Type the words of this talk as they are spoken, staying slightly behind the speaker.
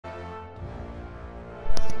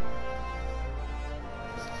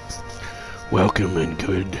Welcome and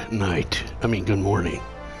good night. Good morning.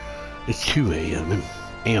 It's 2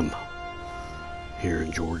 a.m. here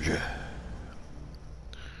in Georgia.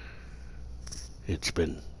 It's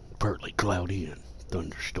been partly cloudy and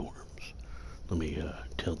thunderstorms. Let me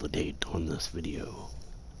tell the date on this video.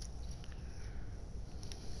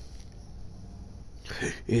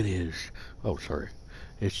 It is,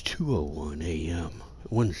 it's 2:01 a.m.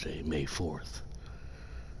 Wednesday, May 4th.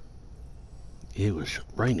 It was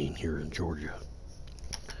raining here in Georgia.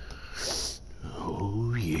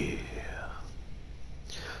 Oh yeah.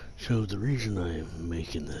 So the reason I'm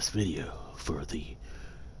making this video for the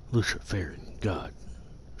Luciferian God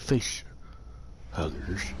face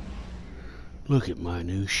huggers, look at my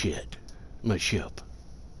new shit, my ship.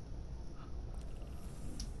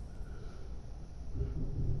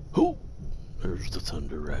 Oh, there's the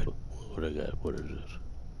thunder rattle. What I got? What is this?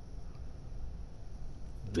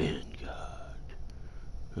 Vanguard.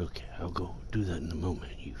 Okay, I'll go do that in a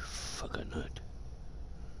moment, you fucking nut.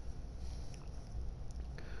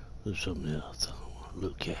 There's something else I want to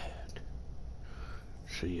look at.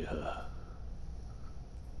 See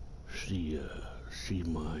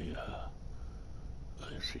my,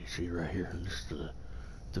 see right here, this is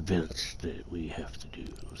the vents that we have to do.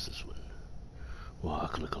 What's this one? Well, I'll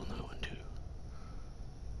click on that one too.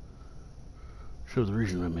 So the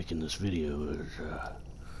reason I'm making this video is,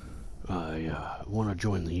 I want to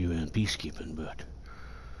join the UN peacekeeping, but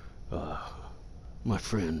my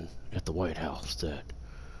friend at the White House that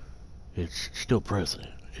it's still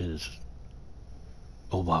president is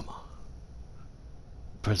Obama.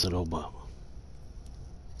 President Obama.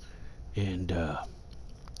 And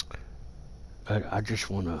I just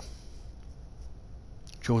want to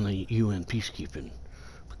join the UN peacekeeping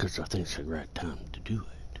because I think it's the right time to do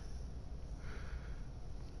it.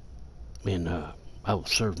 And I will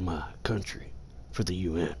serve my country for the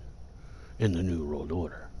UN in the New World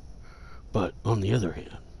Order. But on the other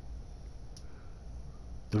hand,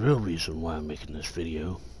 the real reason why I'm making this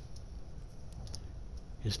video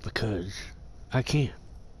is because I can.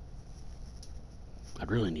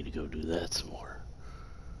 I'd really need to go do that some more.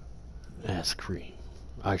 Ice cream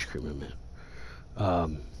I meant.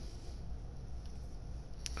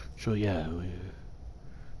 So yeah,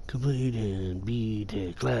 complete and beat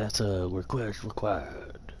a class request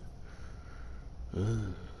required.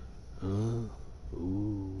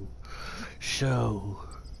 Ooh. So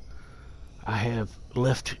I have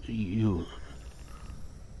left you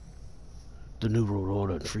the New World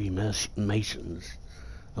Order and Free Masons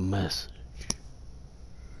a message.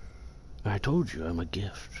 I told you I'm a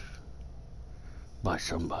gift by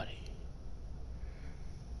somebody.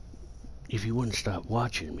 If you wouldn't stop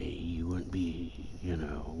watching me, you wouldn't be,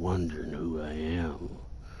 wondering who I am.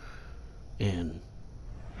 And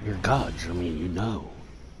you're gods, you know.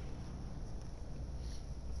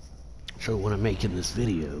 So when I'm making this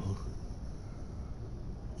video,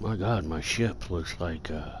 my God, my ship looks like,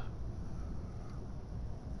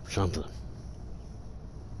 something.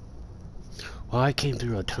 Well, I came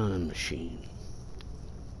through a time machine.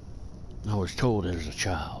 I was told as a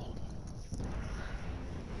child.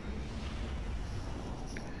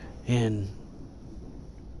 And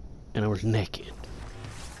I was naked.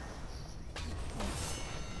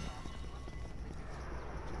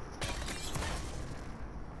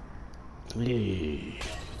 Hey.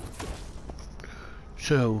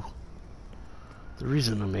 So, the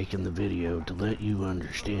reason I'm making the video to let you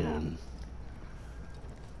understand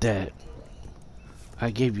that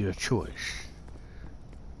I gave you a choice.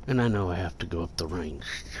 And I know I have to go up the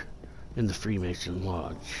ranks in the Freemason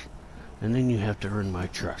Lodge. And then you have to earn my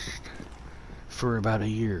trust for about a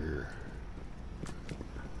year.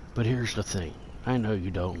 But here's the thing. I know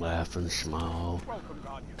you don't laugh and smile.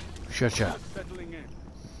 Shut up.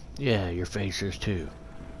 Yeah, your face is too.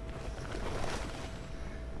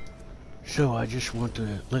 So I just want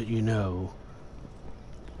to let you know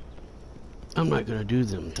I'm not going to do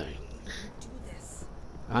them things.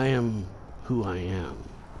 I am who I am.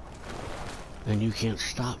 And you can't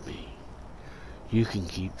stop me. You can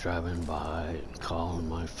keep driving by and calling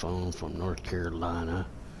my phone from North Carolina.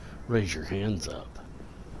 Raise your hands up.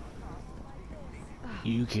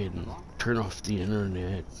 You can turn off the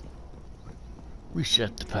internet.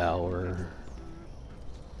 Reset the power.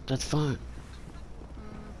 That's fine.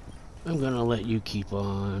 I'm gonna let you keep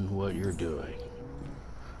on what you're doing.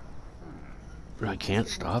 But I can't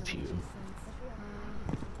stop you.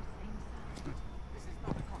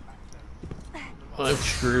 I'm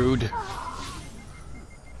screwed.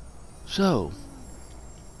 So,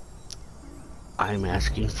 I'm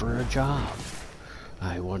asking for a job.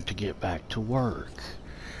 I want to get back to work.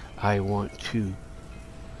 I want to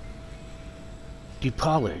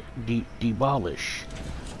demolish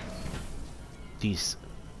these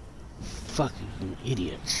fucking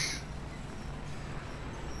idiots.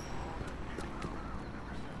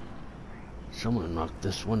 Someone knocked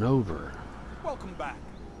this one over. Welcome back.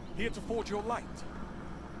 Here to forge your light.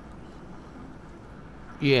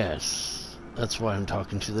 Yes, that's why I'm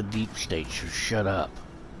talking to the deep state, so shut up.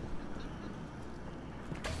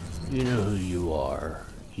 You know who you are.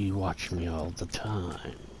 You watch me all the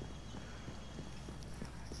time.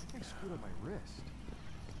 I screwed up my wrist.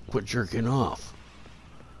 Quit jerking off.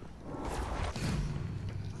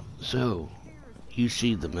 So, you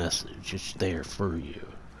see the message. It's there for you.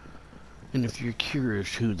 And if you're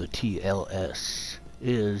curious who the TLS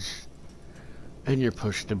is, and you're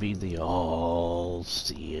supposed to be the all-seeing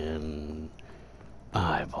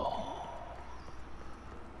eyeball,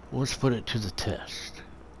 let's put it to the test.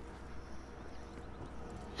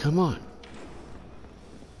 Come on.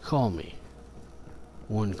 Call me.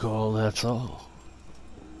 One call, that's all.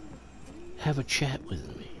 Have a chat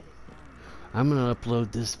with me. I'm gonna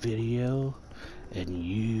upload this video, and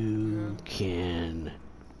you can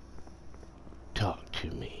talk to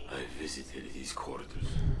me. I visited these quarters.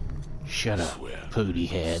 Shut up, pooty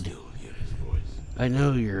head. Still hear his voice. I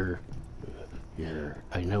know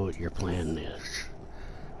I know what your plan is.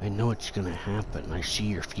 I know what's gonna happen. I see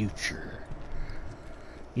your future.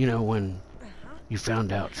 You know, when you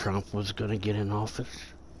found out Trump was gonna get in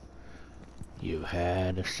office, you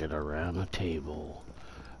had to sit around a table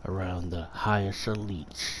around the highest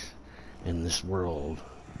elites in this world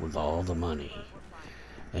with all the money.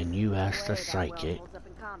 And you asked a psychic,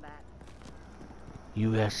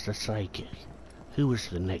 who was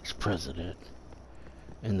the next president?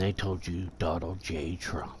 And they told you Donald J.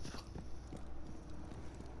 Trump.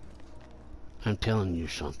 I'm telling you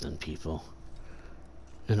something, people.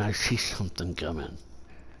 And I see something coming.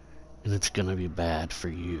 And it's gonna be bad for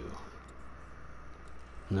you.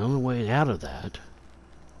 And the only way out of that,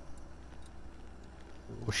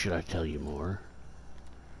 or should I tell you more?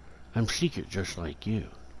 I'm secret just like you.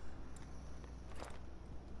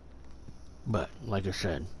 But, like I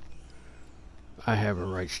said, I have a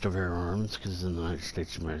rights to bear arms because in the United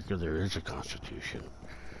States of America there is a Constitution.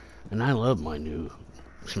 And I love my new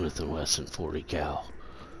Smith & Wesson 40 cal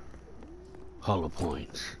hollow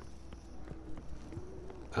points.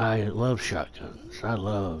 I love shotguns. I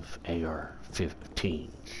love AR-15s.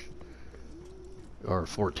 Or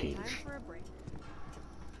 14s.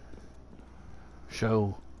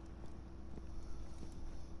 So,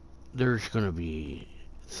 there's going to be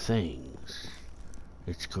things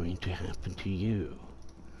that's going to happen to you.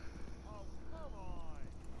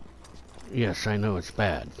 Yes, I know it's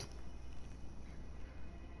bad.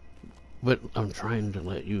 But I'm trying to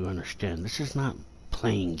let you understand, this is not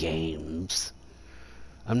playing games.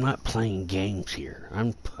 I'm not playing games here.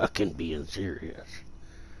 I'm fucking being serious.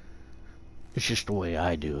 It's just the way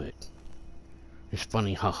I do it. It's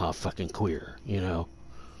funny, haha, fucking queer, you know?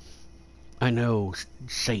 I know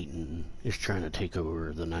Satan is trying to take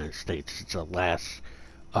over the United States. It's a last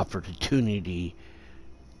opportunity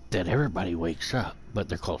that everybody wakes up, but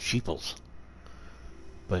they're called sheeples.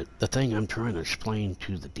 But the thing I'm trying to explain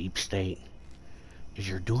to the deep state is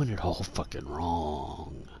you're doing it all fucking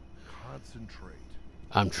wrong. Concentrate.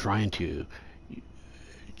 I'm trying to.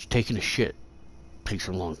 Taking a shit takes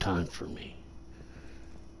a long time for me.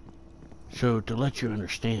 So to let you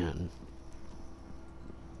understand,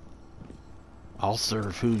 I'll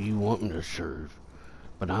serve who you want me to serve,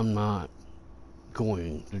 but I'm not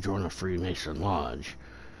going to join a Freemason lodge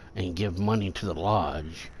and give money to the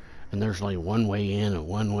lodge, and there's like one way in and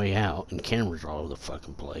one way out, and cameras all over the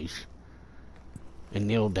fucking place, and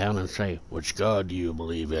kneel down and say, which God do you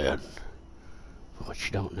believe in? What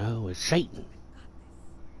you don't know is Satan.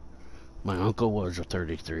 My uncle was a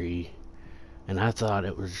 33, and I thought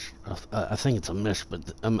it was, I think it's a myth,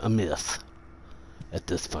 but a myth at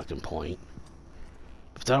this fucking point.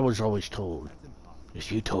 But I was always told,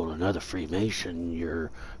 if you told another Freemason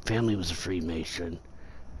your family was a Freemason,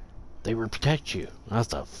 they would protect you.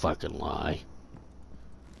 That's a fucking lie.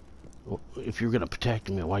 If you're gonna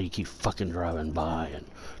protect me, why do you keep fucking driving by and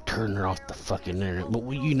turning off the fucking internet? But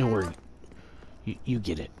you know where, you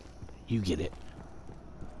get it. You get it.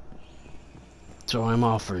 So I'm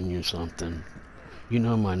offering you something. You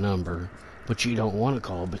know my number, but you don't want to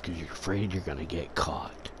call because you're afraid you're gonna get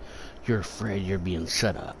caught. You're afraid you're being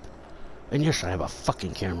set up. And yes, I have a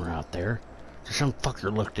fucking camera out there. So some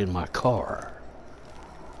fucker looked in my car.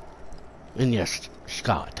 And yes,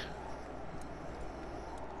 Scott.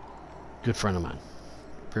 Good friend of mine.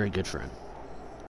 Very good friend.